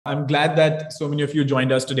I'm glad that so many of you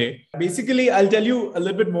joined us today. Basically, I'll tell you a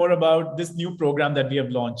little bit more about this new program that we have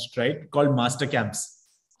launched, right? Called MasterCamps.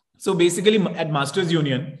 So basically at Masters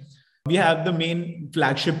Union, we have the main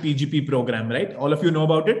flagship PGP program, right? All of you know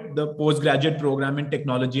about it, the postgraduate program in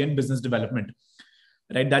technology and business development,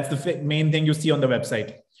 right? That's the main thing you see on the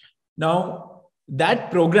website. Now, that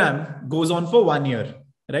program goes on for 1 year,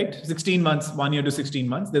 right? 16 months, 1 year to 16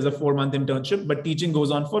 months. There's a 4-month internship, but teaching goes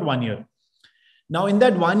on for 1 year. Now, in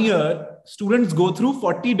that 1 year, students go through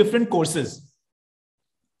 40 different courses.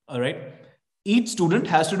 All right. Each student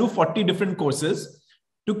has to do 40 different courses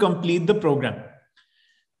to complete the program.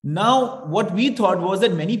 Now, what we thought was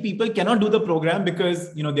that many people cannot do the program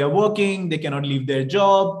because, they're working, they cannot leave their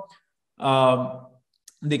job.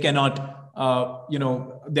 They cannot,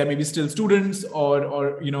 there may be still students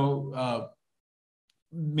or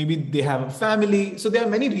maybe they have a family. So there are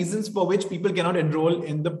many reasons for which people cannot enroll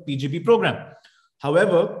in the PGP program.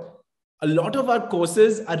 However, a lot of our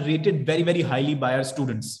courses are rated very, very highly by our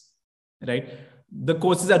students, right? The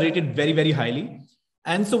courses are rated very, very highly.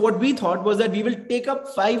 And so what we thought was that we will take up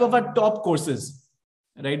 5 of our top courses,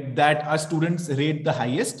 right, that our students rate the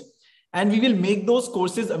highest. And we will make those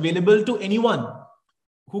courses available to anyone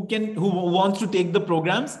who wants to take the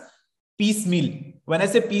programs piecemeal. When I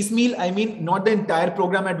say piecemeal, I mean not the entire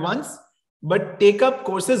program at once, but take up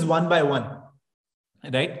courses one by one,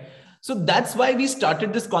 right? So that's why we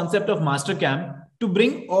started this concept of MasterCamp, to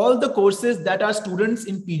bring all the courses that our students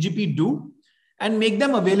in PGP do and make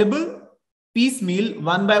them available piecemeal,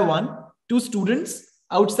 one by one, to students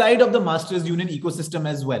outside of the Masters Union ecosystem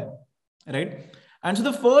as well, right? And so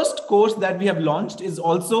the first course that we have launched is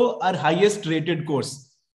also our highest rated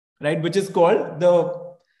course, right? Which is called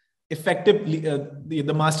the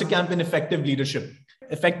MasterCamp in Effective Leadership.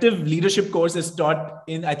 Effective Leadership course is taught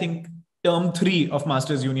in, I think, term 3 of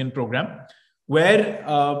Masters Union program, where,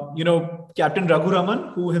 Captain Raghu Raman,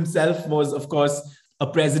 who himself was, of course, a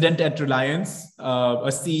president at Reliance,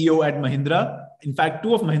 a CEO at Mahindra, in fact,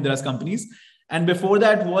 2 of Mahindra's companies. And before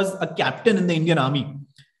that was a captain in the Indian Army.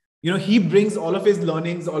 He brings all of his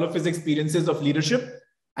learnings, all of his experiences of leadership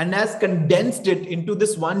and has condensed it into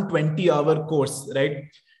this 120-hour course, right?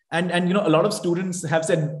 And a lot of students have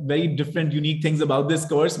said very different, unique things about this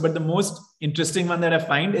course. But the most interesting one that I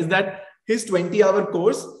find is that his 20-hour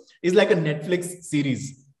course is like a Netflix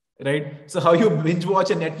series, right? So how you binge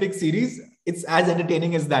watch a Netflix series, it's as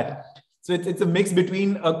entertaining as that. So it's a mix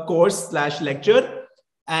between a course/lecture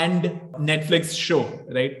and Netflix show,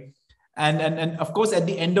 right? And of course, at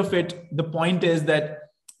the end of it, the point is that,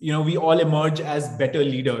 we all emerge as better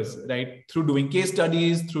leaders, right? Through doing case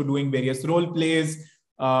studies, through doing various role plays,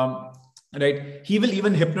 right? He will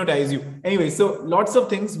even hypnotize you. Anyway, so lots of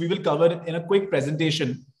things we will cover in a quick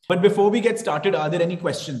presentation. But before we get started, are there any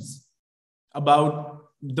questions about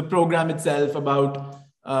the program itself, about,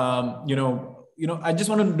 I just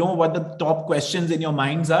want to know what the top questions in your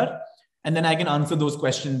minds are, and then I can answer those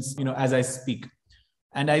questions, as I speak.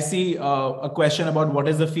 And I see a question about what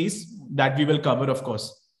is the fees that we will cover, of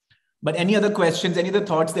course. But any other questions, any other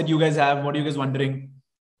thoughts that you guys have? What are you guys wondering?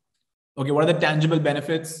 Okay, what are the tangible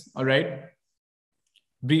benefits? All right.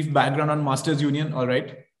 Brief background on Masters Union. All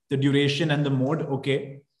right. The duration and the mode.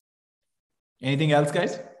 Okay. Anything else,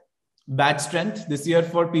 guys? Batch strength this year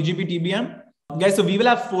for PGP TBM. Guys, so we will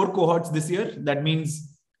have 4 cohorts this year. That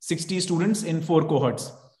means 60 students in 4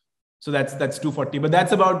 cohorts. So that's 240. But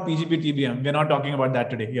that's about PGP TBM. We're not talking about that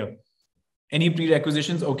today here. Any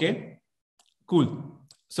prerequisitions? Okay. Cool.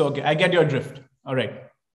 So, okay, I get your drift. All right.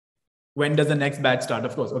 When does the next batch start?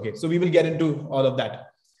 Of course. Okay. So we will get into all of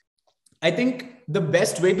that. I think the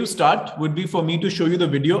best way to start would be for me to show you the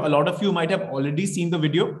video. A lot of you might have already seen the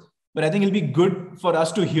video, but I think it'll be good for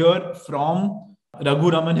us to hear from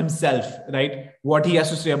Raghu Raman himself, right? What he has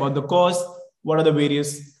to say about the course, what are the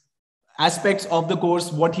various aspects of the course,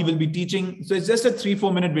 what he will be teaching. So it's just a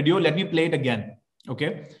 3-4 minute video. Let me play it again.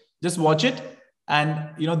 Okay. Just watch it.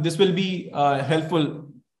 And, this will be helpful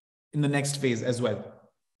in the next phase as well.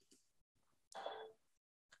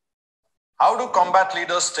 How do combat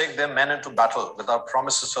leaders take their men into battle without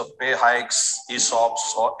promises of pay hikes,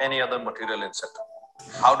 ESOPs, or any other material incentive?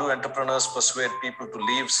 How do entrepreneurs persuade people to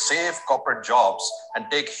leave safe corporate jobs and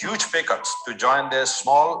take huge pay cuts to join their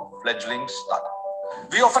small fledgling startup?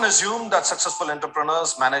 We often assume that successful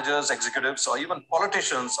entrepreneurs, managers, executives, or even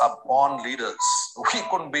politicians are born leaders. We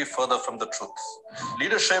couldn't be further from the truth.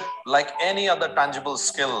 Leadership, like any other tangible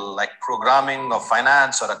skill like programming or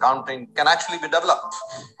finance or accounting, can actually be developed.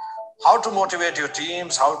 How to motivate your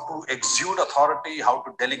teams, how to exude authority, how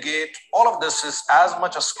to delegate. All of this is as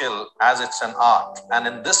much a skill as it's an art. And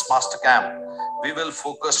in this master camp, we will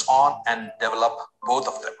focus on and develop both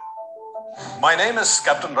of them. My name is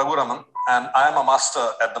Captain Raghu Raman, and I am a master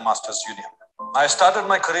at the Masters Union. I started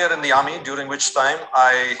my career in the army, during which time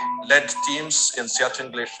I led teams in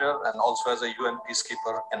Siachen Glacier and also as a UN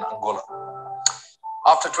peacekeeper in Angola.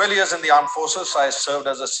 After 12 years in the armed forces, I served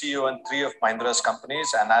as a CEO in 3 of Mahindra's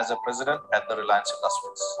companies and as a president at the Reliance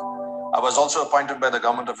Industries. I was also appointed by the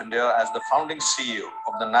Government of India as the founding CEO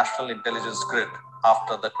of the National Intelligence Grid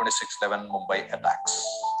after the 26/11 Mumbai attacks.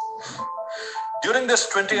 During this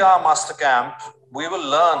 20-hour master camp, we will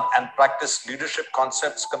learn and practice leadership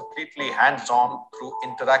concepts completely hands-on through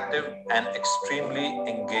interactive and extremely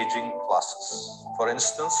engaging classes. For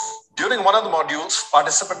instance, during one of the modules,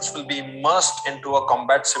 participants will be immersed into a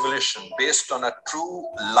combat simulation based on a true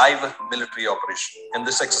live military operation. In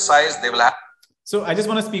this exercise, they will have... So I just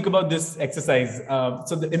want to speak about this exercise.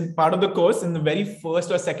 In part of the course, in the very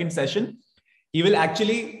first or second session, he will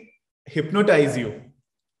actually hypnotize you,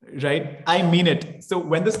 right? I mean it. So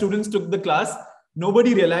when the students took the class,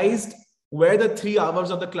 nobody realized where the 3 hours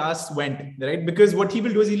of the class went, right? Because what he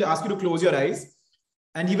will do is he'll ask you to close your eyes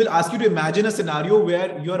and he will ask you to imagine a scenario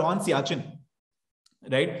where you're on Siachen,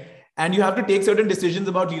 right? And you have to take certain decisions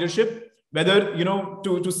about leadership, whether,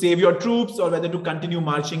 to save your troops or whether to continue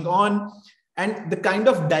marching on. And the kind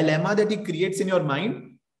of dilemma that he creates in your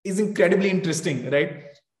mind is incredibly interesting, right?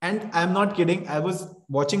 And I'm not kidding. I was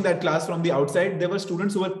watching that class from the outside. There were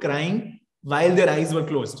students who were crying while their eyes were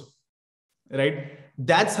closed, right?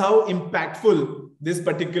 That's how impactful this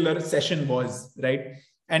particular session was, right?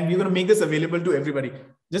 And we're going to make this available to everybody.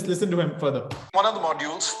 Just listen to him further. One of the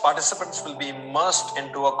modules, participants will be immersed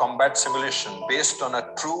into a combat simulation based on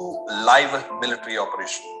a true live military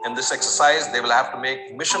operation. In this exercise, they will have to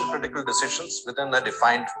make mission-critical decisions within a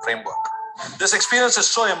defined framework. This experience is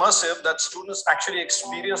so immersive that students actually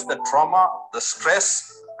experience the trauma, the stress,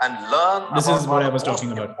 and learn this about is what I was the most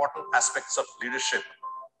talking about. Important aspects of leadership,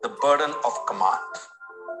 the burden of command.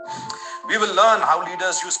 We will learn how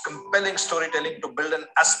leaders use compelling storytelling to build an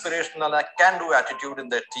aspirational and can-do attitude in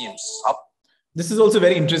their teams. This is also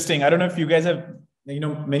very interesting. I don't know if you guys have,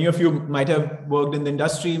 many of you might have worked in the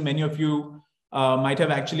industry. Many of you might have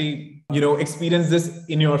actually, experienced this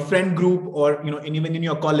in your friend group or, even in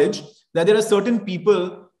your college, that there are certain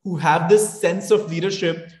people who have this sense of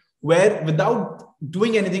leadership where without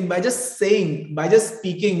doing anything, by just saying, by just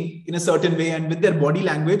speaking in a certain way and with their body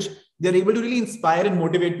language, they're able to really inspire and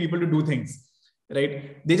motivate people to do things,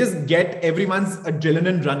 right? They just get everyone's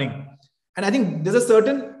adrenaline running. And I think there's a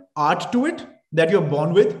certain art to it that you're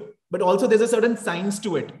born with, but also there's a certain science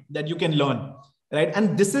to it that you can learn, right?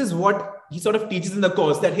 And this is what he sort of teaches in the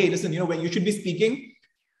course that, hey, listen, when you should be speaking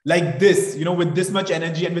like this, with this much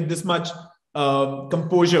energy and with this much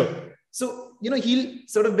composure. So, he'll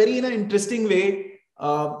sort of very in an interesting way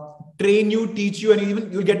train you, teach you, and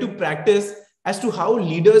even you'll get to practice as to how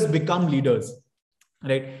leaders become leaders,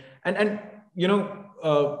 right? And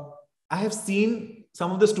I have seen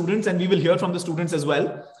some of the students, and we will hear from the students as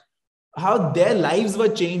well, how their lives were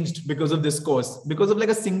changed because of this course, because of like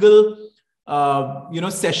a single,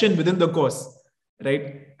 session within the course,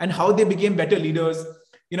 right? And how they became better leaders,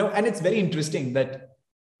 and it's very interesting that,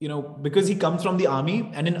 because he comes from the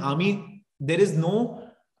army, and in army, there is no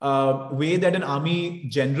way that an army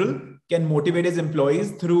general can motivate his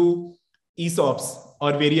employees through ESOPs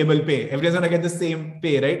or variable pay. Everyone's going to get the same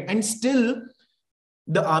pay, right? And still,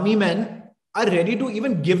 the army men are ready to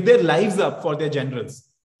even give their lives up for their generals,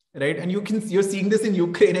 right? And you're seeing this in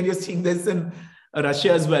Ukraine and you're seeing this in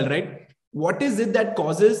Russia as well, right? What is it that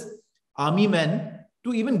causes army men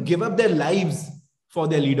to even give up their lives for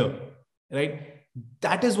their leader, right?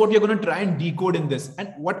 That is what we're going to try and decode in this.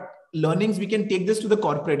 And what learnings we can take this to the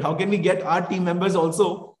corporate? How can we get our team members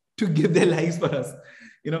also to give their lives for us?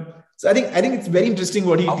 So I think it's very interesting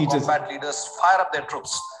what he teaches. How combat leaders fire up their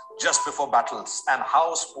troops just before battles, and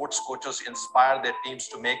how sports coaches inspire their teams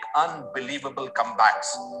to make unbelievable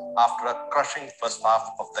comebacks after a crushing first half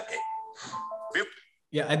of the game.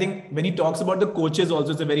 Yeah, I think when he talks about the coaches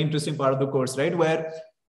also, it's a very interesting part of the course, right? Where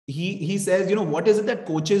he says, what is it that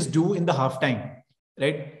coaches do in the halftime,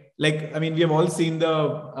 right? Like, I mean, we have all seen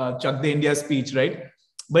the Chuck the India speech, right?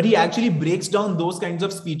 But he actually breaks down those kinds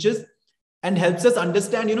of speeches and helps us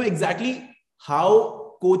understand, exactly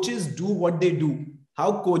how coaches do what they do.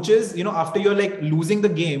 How coaches, after you're like losing the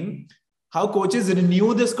game, how coaches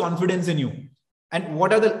renew this confidence in you. And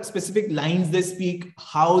what are the specific lines they speak,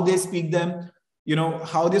 how they speak them,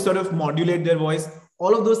 how they sort of modulate their voice.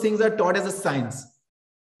 All of those things are taught as a science.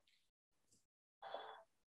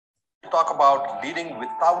 talk about leading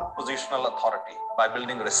without positional authority by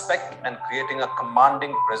building respect and creating a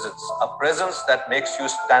commanding presence, a presence that makes you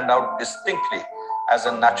stand out distinctly as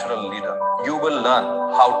a natural leader. You will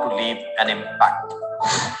learn how to leave an impact.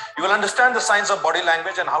 You will understand the science of body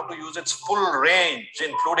language and how to use its full range,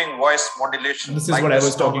 including voice modulation. This is what I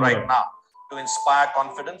was talking right about. now, to inspire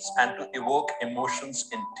confidence and to evoke emotions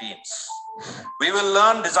in teams. We will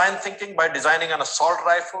learn design thinking by designing an assault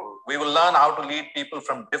rifle. We will learn how to lead people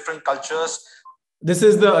from different cultures. This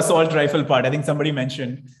is the assault rifle part. I think somebody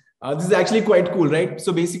mentioned. This is actually quite cool, right?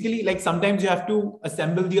 So basically, like sometimes you have to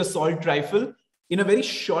assemble the assault rifle in a very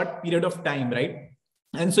short period of time, right?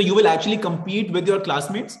 And so you will actually compete with your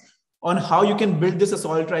classmates on how you can build this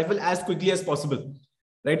assault rifle as quickly as possible,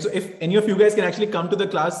 right? So if any of you guys can actually come to the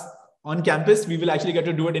class on campus, we will actually get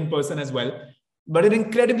to do it in person as well. But an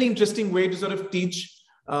incredibly interesting way to sort of teach,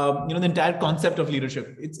 the entire concept of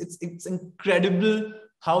leadership. It's incredible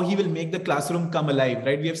how he will make the classroom come alive,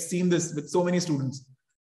 right? We have seen this with so many students.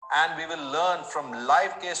 And we will learn from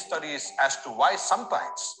live case studies as to why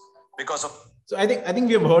sometimes, because of. So I think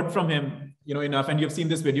we have heard from him, enough, and you've seen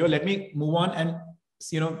this video. Let me move on and,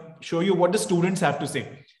 show you what the students have to say,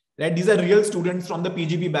 right? These are real students from the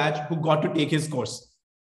PGP batch who got to take his course.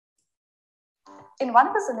 In one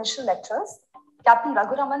of his initial lectures, Captain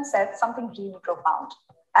Raghu Raman said something really profound,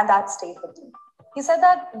 and that stayed with me. He said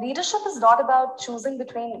that leadership is not about choosing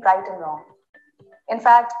between right and wrong. In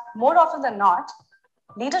fact, more often than not,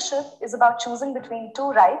 leadership is about choosing between two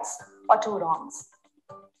rights or two wrongs.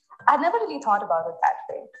 I'd never really thought about it that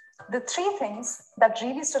way. The three things that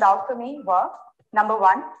really stood out for me were, number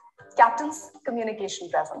one, Captain's communication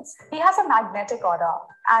presence. He has a magnetic aura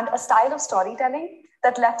and a style of storytelling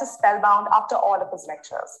that left us spellbound after all of his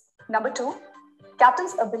lectures. Number two,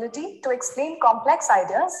 Captain's ability to explain complex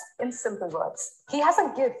ideas in simple words. He has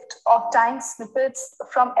a gift of tying snippets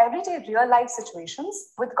from everyday real-life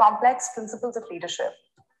situations with complex principles of leadership.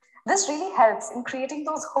 This really helps in creating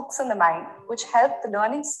those hooks in the mind, which help the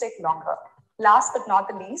learning stick longer. Last but not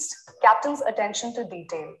the least, Captain's attention to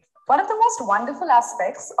detail. One of the most wonderful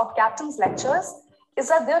aspects of Captain's lectures is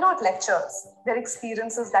that they're not lectures, they're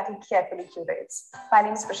experiences that he carefully curates. My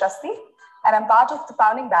name is Prashasti, and I'm part of the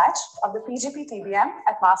founding batch of the PGP TBM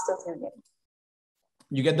at Masters Union.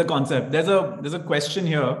 You get the concept. There's a question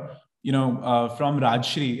here, from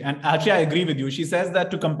Rajshri, and actually I agree with you. She says that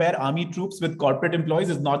to compare army troops with corporate employees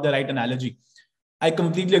is not the right analogy. I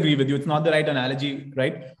completely agree with you. It's not the right analogy,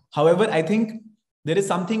 right? However, I think there is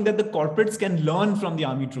something that the corporates can learn from the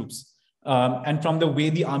army troops and from the way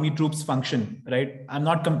the army troops function, right? I'm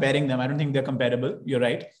not comparing them. I don't think they're comparable. You're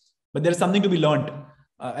right. But there's something to be learned.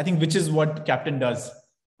 I think which is what Captain does.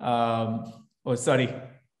 My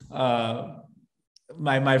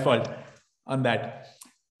fault on that.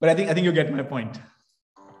 But I think you get my point.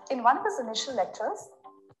 In one of his initial lectures.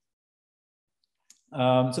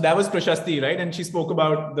 So that was Prashasti, right? And she spoke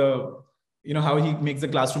about how he makes the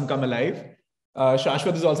classroom come alive.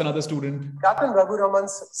 Shashwat is also another student. Captain Raghu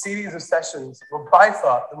Raman's series of sessions were by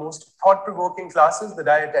far the most thought-provoking classes that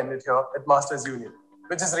I attended here at Masters Union,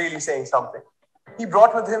 which is really saying something. He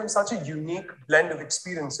brought with him such a unique blend of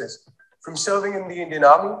experiences, from serving in the Indian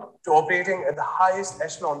Army to operating at the highest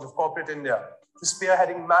echelons of corporate India to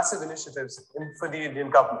spearheading massive initiatives for the Indian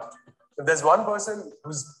government. If there's one person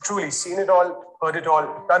who's truly seen it all, heard it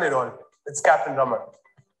all, done it all, it's Captain Raman.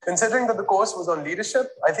 Considering that the course was on leadership,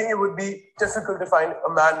 I think it would be difficult to find a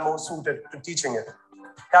man more suited to teaching it.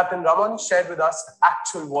 Captain Raman shared with us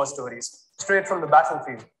actual war stories, straight from the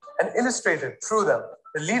battlefield, and illustrated through them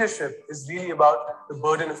that leadership is really about the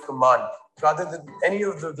burden of command, rather than any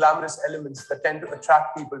of the glamorous elements that tend to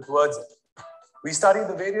attract people towards it. We studied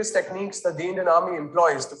the various techniques that the Indian Army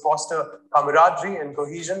employs to foster camaraderie and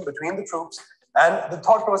cohesion between the troops and the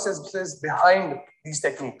thought processes behind these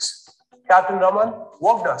techniques. Captain Raman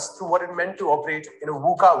walked us through what it meant to operate in a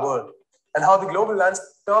VUCA world and how the global landscape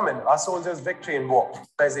determined our soldiers' victory in war,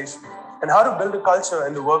 and how to build a culture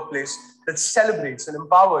in the workplace that celebrates and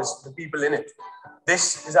empowers the people in it.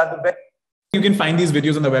 This is at the best. You can find these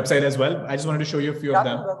videos on the website as well. I just wanted to show you a few of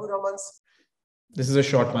them. Raghu Raman's. This is a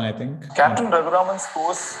short one, I think. Captain Raghu Raman's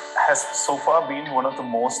course has so far been one of the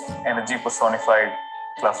most energy personified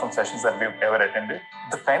classroom sessions that we've ever attended.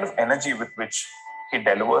 The kind of energy with which he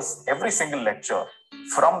delivers every single lecture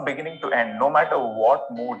from beginning to end, no matter what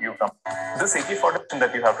mood you come. This AK-47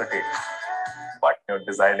 that you have to take, but you're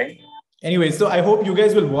deciding. Anyway, so I hope you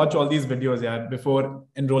guys will watch all these videos before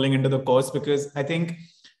enrolling into the course, because I think,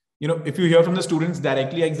 if you hear from the students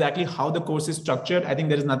directly exactly how the course is structured, I think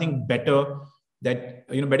there is nothing better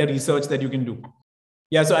better research that you can do.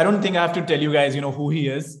 Yeah, so I don't think I have to tell you guys, who he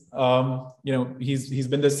is. He's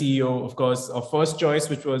been the CEO, of course, of First Choice,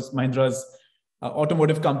 which was Mahindra's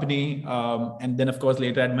automotive company, and then, of course,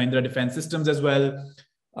 later at Mahindra Defence Systems as well.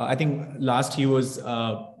 I think last he was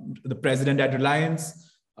the president at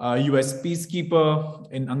Reliance, US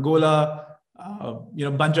peacekeeper in Angola,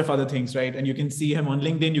 bunch of other things, right? And you can see him on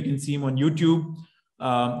LinkedIn, you can see him on YouTube.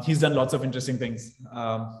 He's done lots of interesting things,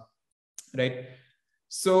 right?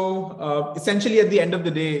 So essentially, at the end of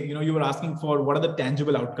the day, you were asking for what are the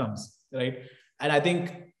tangible outcomes, right? And I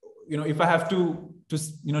think, if I have to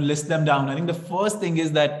list them down, I think the first thing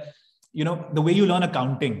is that, the way you learn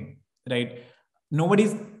accounting, right? Nobody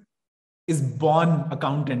is born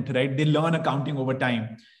accountant, right? They learn accounting over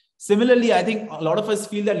time. Similarly, I think a lot of us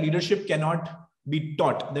feel that leadership cannot be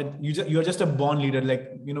taught, that you're just a born leader,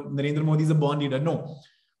 like, Narendra Modi is a born leader. No,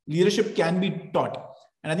 leadership can be taught.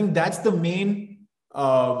 And I think that's the main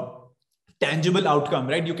tangible outcome,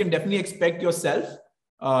 right? You can definitely expect yourself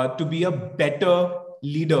to be a better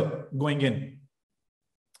leader going in.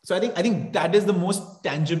 So I think that is the most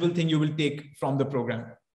tangible thing you will take from the program.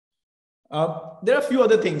 There are a few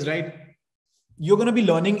other things, right? You're going to be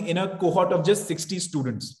learning in a cohort of just 60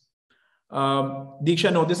 students.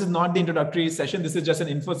 Diksha, no, this is not the introductory session. This is just an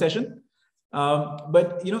info session.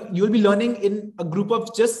 But you'll be learning in a group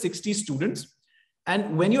of just 60 students.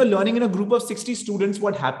 And when you're learning in a group of 60 students,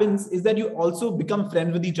 what happens is that you also become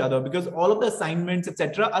friends with each other, because all of the assignments,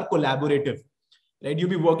 etc., are collaborative, right? You'll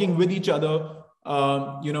be working with each other,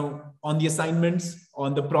 on the assignments,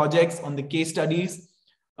 on the projects, on the case studies.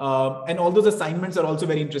 And all those assignments are also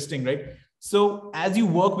very interesting, right? So as you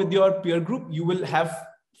work with your peer group, you will have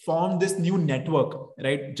formed this new network,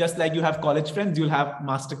 right? Just like you have college friends, you'll have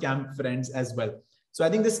MasterCamp friends as well. So I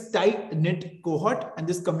think this tight-knit cohort and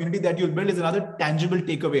this community that you'll build is another tangible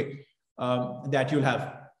takeaway that you'll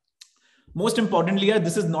have. Most importantly,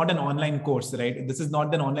 this is not an online course, right? This is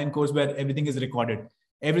not an online course where everything is recorded.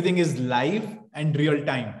 Everything is live and real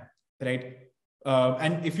time, right?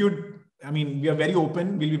 And we are very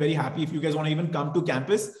open. We'll be very happy if you guys want to even come to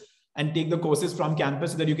campus and take the courses from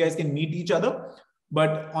campus so that you guys can meet each other.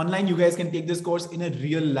 But online, you guys can take this course in a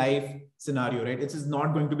real life scenario, right? It is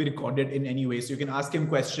not going to be recorded in any way. So you can ask him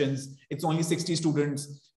questions. It's only 60 students.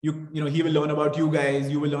 He will learn about you guys.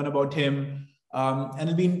 You will learn about him. And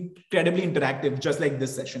it'll be incredibly interactive, just like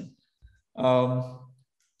this session.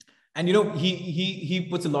 And he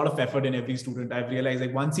puts a lot of effort in every student. I've realized,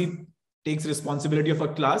 like, once he takes responsibility of a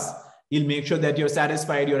class, he'll make sure that you're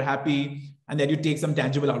satisfied, you're happy, and that you take some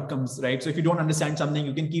tangible outcomes, right? So if you don't understand something,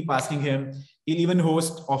 you can keep asking him. He'll even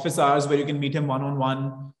host office hours where you can meet him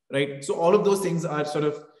one-on-one, right? So all of those things are sort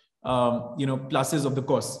of, pluses of the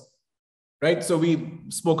course, right? So we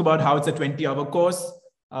spoke about how it's a 20-hour course.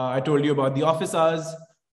 I told you about the office hours,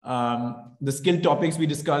 the skill topics we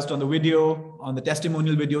discussed on the video, on the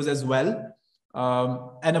testimonial videos as well.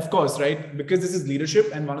 And of course, right, because this is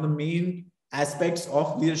leadership and one of the main aspects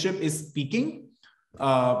of leadership is speaking,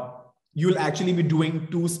 you'll actually be doing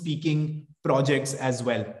 2 speaking projects as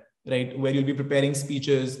well, right? Where you'll be preparing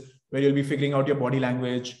speeches, where you'll be figuring out your body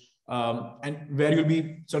language, and where you'll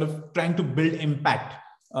be sort of trying to build impact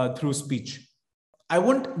through speech. I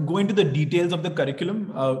won't go into the details of the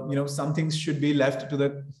curriculum. Some things should be left to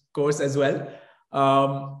the course as well.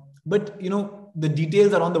 But the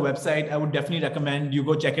details are on the website. I would definitely recommend you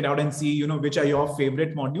go check it out and see, which are your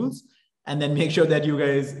favorite modules, and then make sure that you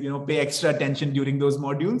guys, pay extra attention during those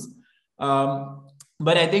modules.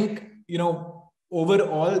 But I think,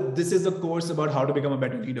 overall, this is a course about how to become a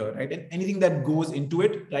better leader, right? And anything that goes into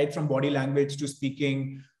it, right, from body language to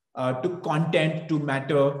speaking, to content, to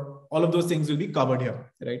matter, all of those things will be covered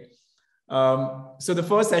here, right? So the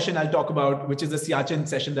first session I'll talk about, which is the Siachen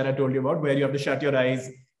session that I told you about, where you have to shut your eyes,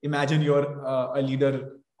 imagine you're a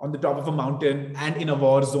leader on the top of a mountain and in a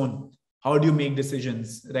war zone. How do you make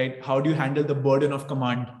decisions, right? How do you handle the burden of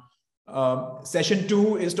command? Session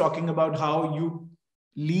 2 is talking about how you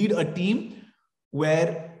lead a team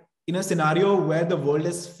where in a scenario where the world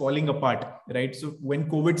is falling apart, right? So when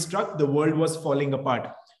COVID struck, the world was falling apart.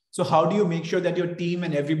 So how do you make sure that your team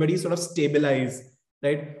and everybody sort of stabilize,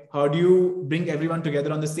 right? How do you bring everyone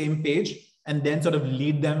together on the same page and then sort of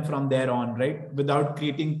lead them from there on, right? Without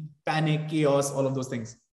creating panic, chaos, all of those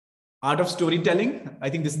things. Art of storytelling. I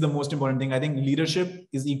think this is the most important thing. I think leadership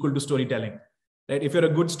is equal to storytelling, right? If you're a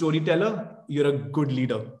good storyteller, you're a good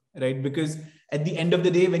leader, right? Because at the end of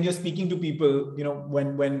the day, when you're speaking to people,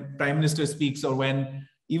 when Prime Minister speaks, or when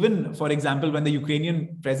even, for example, when the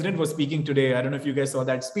Ukrainian president was speaking today, I don't know if you guys saw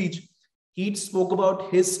that speech, he spoke about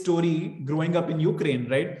his story growing up in Ukraine,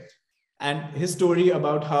 right? And his story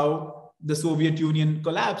about how, the Soviet Union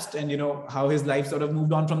collapsed and, how his life sort of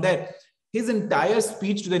moved on from there. His entire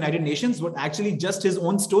speech to the United Nations was actually just his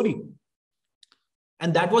own story.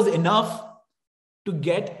 And that was enough to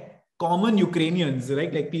get common Ukrainians,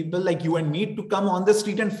 right? Like people like you and me to come on the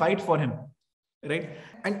street and fight for him, right?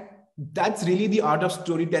 And that's really the art of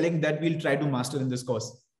storytelling that we'll try to master in this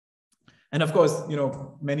course. And of course,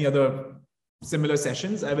 many other similar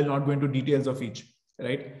sessions. I will not go into details of each,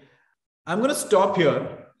 right? I'm going to stop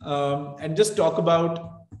here and just talk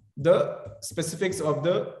about the specifics of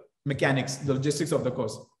the mechanics, the logistics of the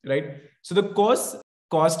course, right? So the course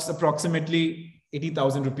costs approximately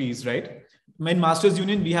 80,000 rupees, right? In Masters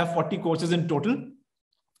Union, we have 40 courses in total.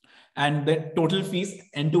 And the total fees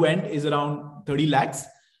end to end is around 30 lakhs.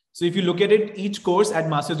 So if you look at it, each course at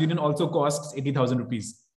Masters Union also costs 80,000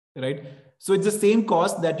 rupees, right? So it's the same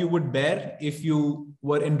cost that you would bear if you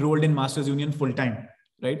were enrolled in Masters Union full time,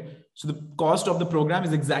 right? So the cost of the program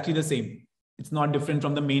is exactly the same. It's not different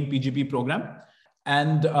from the main PGP program.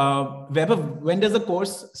 And Vaibhav, when does the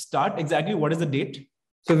course start exactly? What is the date?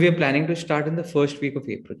 So we are planning to start in the first week of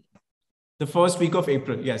April. The first week of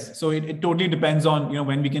April, yes. So it totally depends on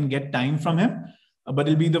when we can get time from him. But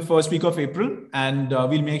it'll be the first week of April. And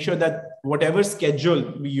we'll make sure that whatever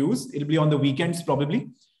schedule we use, it'll be on the weekends probably.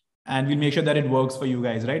 And we'll make sure that it works for you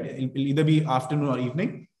guys, right? It'll either be afternoon or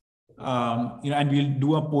evening. And we'll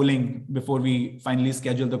do a polling before we finally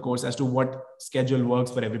schedule the course as to what schedule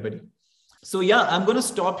works for everybody. So yeah, I'm going to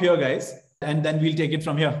stop here, guys, and then we'll take it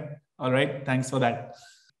from here. All right. Thanks for that.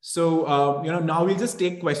 So, now we'll just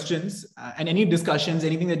take questions and any discussions,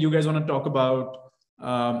 anything that you guys want to talk about,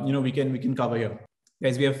 we can cover here.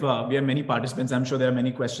 Guys, we have many participants. I'm sure there are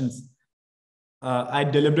many questions. I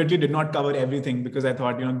deliberately did not cover everything because I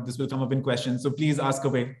thought, this will come up in questions. So please ask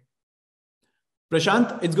away.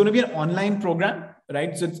 Prashant, it's going to be an online program,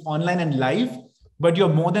 right? So it's online and live, but you're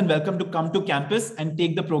more than welcome to come to campus and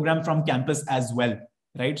take the program from campus as well,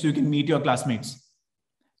 right? So you can meet your classmates.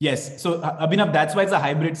 Yes. So Abhinav, that's why it's a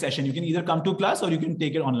hybrid session. You can either come to class or you can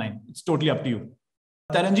take it online. It's totally up to you.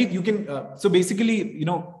 Taranjit, you can, so basically,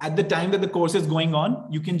 at the time that the course is going on,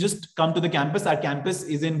 you can just come to the campus. Our campus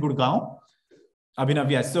is in Gurgaon. Abhinav,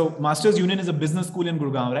 yes. So Masters Union is a business school in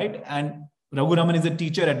Gurgaon, right? And Raghu Raman is a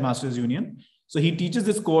teacher at Masters Union. So he teaches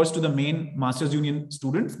this course to the main Masters Union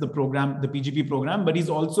students, the program, the PGP program, but he's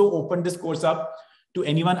also opened this course up to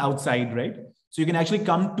anyone outside, right? So you can actually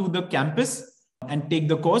come to the campus and take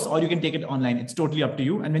the course, or you can take it online. It's totally up to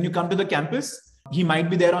you. And when you come to the campus, he might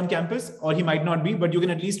be there on campus or he might not be, but you can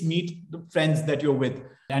at least meet the friends that you're with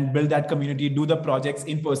and build that community, do the projects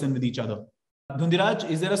in person with each other. Dhundiraj,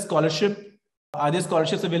 is there a scholarship? Are there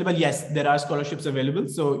scholarships available? Yes, there are scholarships available.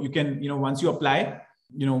 So you can, once you apply,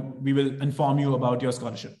 we will inform you about your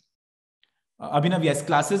scholarship. Abhinav, yes,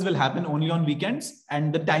 classes will happen only on weekends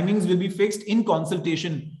and the timings will be fixed in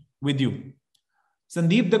consultation with you.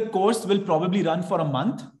 Sandeep, the course will probably run for a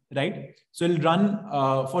month, right? So it'll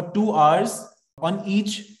run for 2 hours on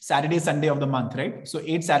each Saturday, Sunday of the month, right? So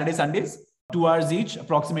 8 Saturday, Sundays, 2 hours each,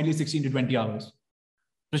 approximately 16 to 20 hours.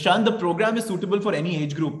 Prashant, the program is suitable for any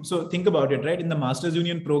age group. So think about it, right? In the Masters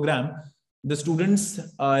Union program, the students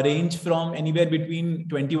range from anywhere between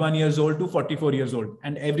 21 years old to 44 years old,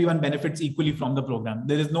 and everyone benefits equally from the program.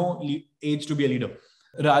 There is no age to be a leader.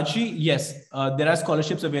 Rajshi, yes, there are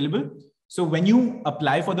scholarships available. So when you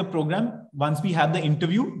apply for the program, once we have the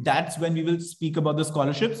interview, that's when we will speak about the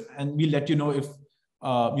scholarships and we'll let you know if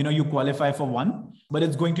you qualify for one, but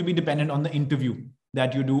it's going to be dependent on the interview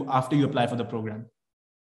that you do after you apply for the program.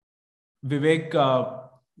 Vivek,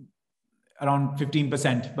 around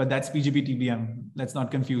 15%, but that's PGP TBM. Let's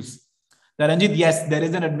not confuse. Taranjit, yes, there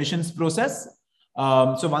is an admissions process.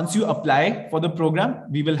 So once you apply for the program,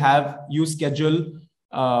 we will have you schedule,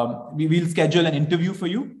 we will schedule an interview for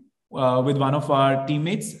you with one of our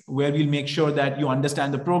teammates, where we'll make sure that you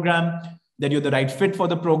understand the program, that you're the right fit for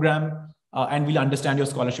the program, and we'll understand your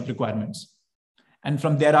scholarship requirements. And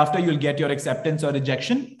from thereafter, you'll get your acceptance or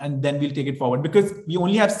rejection, and then we'll take it forward, because we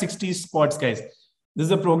only have 60 spots, guys. This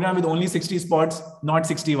is a program with only 60 spots, not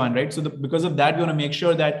 61, right? So because of that, we want to make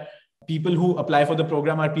sure that people who apply for the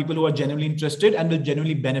program are people who are genuinely interested and will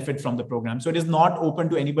genuinely benefit from the program. So it is not open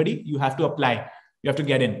to anybody. You have to apply. You have to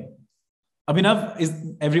get in. Abhinav, is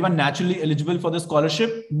everyone naturally eligible for the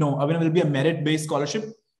scholarship? No, Abhinav will be a merit-based scholarship,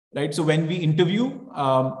 right? So when we interview,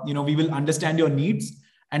 we will understand your needs,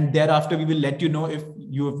 and thereafter we will let you know if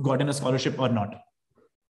you have gotten a scholarship or not.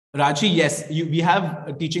 Raji, yes, we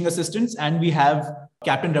have teaching assistants, and we have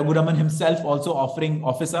Captain Raghu Raman himself also offering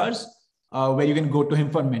office hours where you can go to him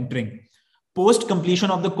for mentoring. Post completion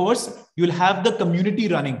of the course, you'll have the community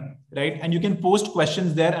running, right? And you can post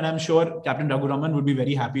questions there. And I'm sure Captain Raghu Raman would be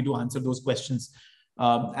very happy to answer those questions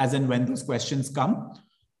as and when those questions come,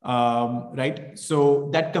 right? So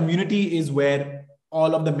that community is where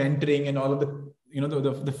all of the mentoring and all of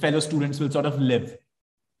the fellow students will sort of live.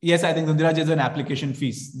 Yes, I think Dundiraj is an application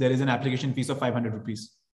fees. There is an application fees of 500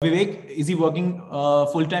 rupees. Vivek, is he working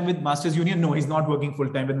full-time with Masters Union? No, he's not working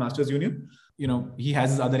full-time with Masters Union. He has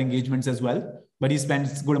his other engagements as well, but he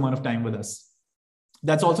spends a good amount of time with us.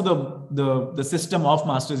 That's also the system of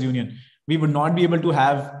Masters Union. We would not be able to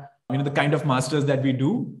have the kind of masters that we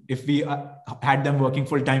do if we had them working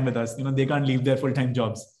full-time with us. They can't leave their full-time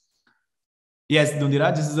jobs. Yes,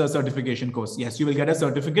 Dundiraj, this is a certification course. Yes, you will get a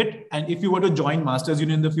certificate. And if you were to join Masters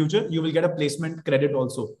Union in the future, you will get a placement credit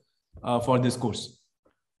also for this course.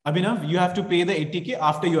 Abhinav, you have to pay the 80K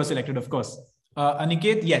after you are selected, of course.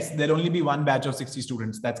 Aniket, yes, there'll only be one batch of 60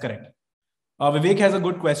 students. That's correct. Vivek has a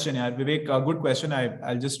good question. Vivek, a good question.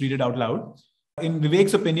 I'll just read it out loud. In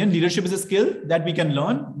Vivek's opinion, leadership is a skill that we can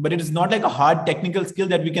learn, but it is not like a hard technical skill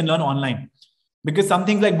that we can learn online. Because some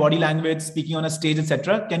things like body language, speaking on a stage,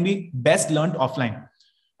 etc., can be best learned offline.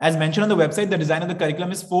 As mentioned on the website, the design of the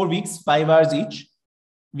curriculum is 4 weeks, 5 hours each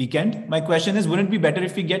weekend. My question is, wouldn't it be better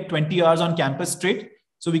if we get 20 hours on campus straight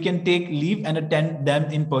so we can take leave and attend them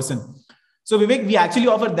in person? So Vivek, we actually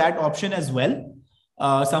offer that option as well.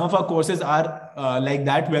 Some of our courses are like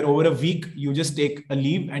that, where over a week, you just take a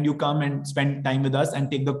leave and you come and spend time with us and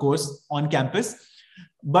take the course on campus.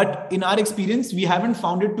 But in our experience, we haven't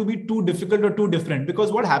found it to be too difficult or too different,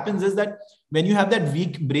 because what happens is that when you have that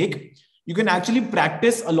week break, you can actually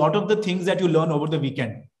practice a lot of the things that you learn over the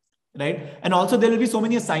weekend, right? And also there will be so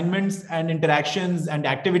many assignments and interactions and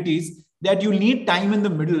activities that you need time in the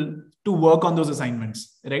middle to work on those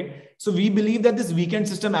assignments, right? So we believe that this weekend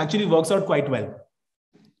system actually works out quite well.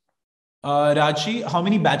 Rachi, how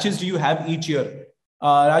many batches do you have each year?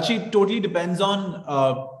 Rachi, it totally depends on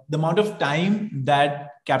the amount of time that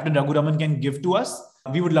Captain Raghu Raman can give to us.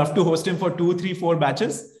 We would love to host him for 2, 3, 4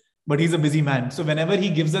 batches, but he's a busy man. So whenever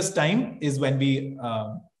he gives us time is when we,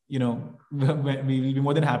 we will be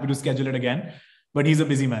more than happy to schedule it again, but he's a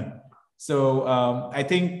busy man. So I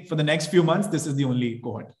think for the next few months, this is the only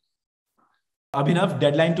cohort. Abhinav,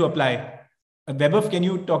 deadline to apply. Vaibhav, can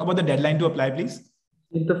you talk about the deadline to apply, please?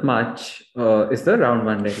 15th of March is the round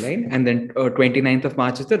 1 deadline, and then 29th of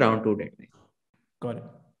March is the round 2 deadline. Got it.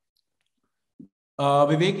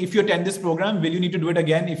 Vivek, if you attend this program, will you need to do it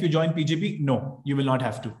again if you join PGP? No, you will not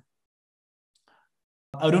have to.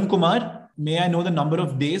 Arun Kumar, may I know the number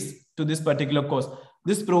of days to this particular course?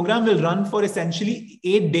 This program will run for essentially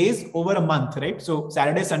 8 days over a month, right? So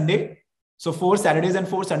Saturday, Sunday. So 4 Saturdays and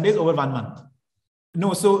 4 Sundays over 1 month.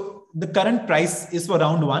 No, so the current price is for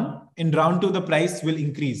round 1. In round 2, the price will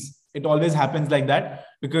increase. It always happens like that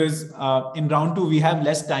because in round 2, we have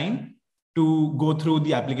less time to go through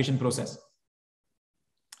the application process.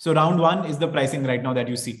 So round 1 is the pricing right now that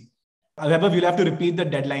you see. However, we'll have to repeat the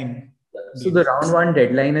deadline. So the round 1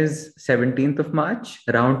 deadline is 17th of March.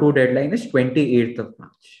 Round 2 deadline is 28th of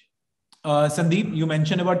March. Sandeep, you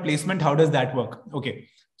mentioned about placement. How does that work? Okay.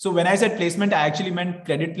 So when I said placement, I actually meant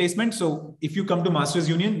credit placement. So if you come to Masters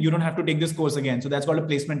Union, you don't have to take this course again. So that's called a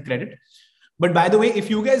placement credit. But by the way, if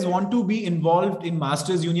you guys want to be involved in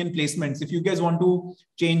Masters Union placements, if you guys want to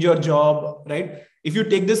change your job, right? If you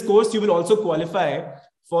take this course, you will also qualify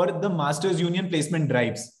for the Masters Union placement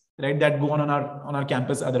drives, right? That go on our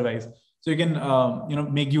campus otherwise. So you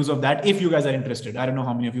can, make use of that if you guys are interested. I don't know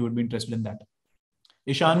how many of you would be interested in that.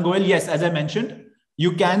 Ishan Goel, yes, as I mentioned,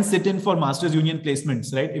 you can sit in for Masters Union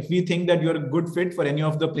placements, right? If we think that you're a good fit for any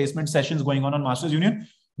of the placement sessions going on Masters Union,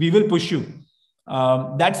 we will push you.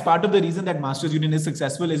 That's part of the reason that Masters Union is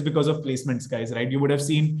successful is because of placements, guys, right? You would have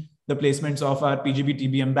seen the placements of our PGB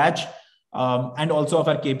TBM batch and also of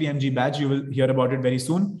our KPMG batch. You will hear about it very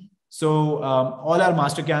soon. So all our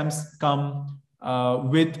master camps come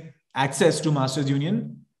with access to Masters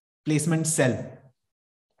Union placement cell.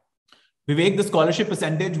 Vivek, the scholarship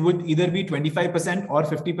percentage would either be 25% or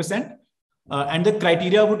 50%. And the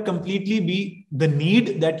criteria would completely be the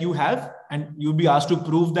need that you have, and you'll be asked to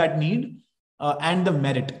prove that need and the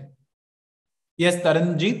merit. Yes,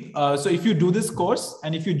 Taranjeet. So if you do this course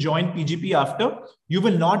and if you join PGP after, you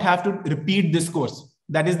will not have to repeat this course.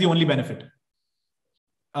 That is the only benefit.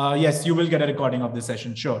 Yes, you will get a recording of this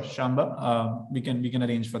session. Sure, Shamba. We can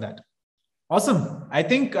arrange for that. Awesome. I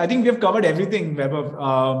think we have covered everything,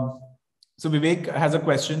 Vaibhav. So Vivek has a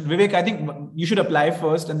question. Vivek, I think you should apply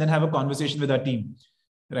first and then have a conversation with our team,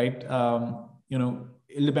 right?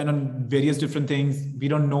 It'll depend on various different things. We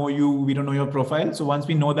don't know you. We don't know your profile. So once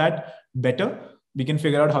we know that better, we can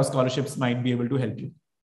figure out how scholarships might be able to help you.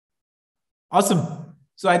 Awesome.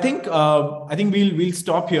 So I think we'll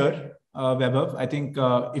stop here, Vaibhav. I think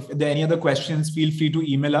if there are any other questions, feel free to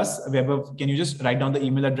email us. Vaibhav, can you just write down the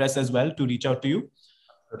email address as well to reach out to you?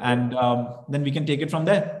 Okay. And then we can take it from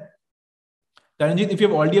there. Taranjit, if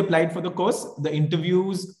you've already applied for the course, the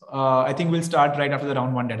interviews, I think will start right after the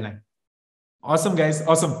round 1 deadline. Awesome, guys.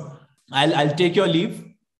 Awesome. I'll take your leave.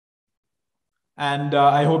 And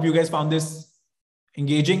I hope you guys found this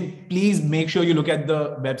engaging. Please make sure you look at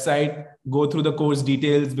the website, go through the course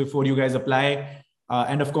details before you guys apply.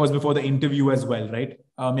 And of course, before the interview as well, right?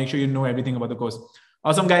 Make sure you know everything about the course.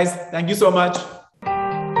 Awesome, guys. Thank you so much.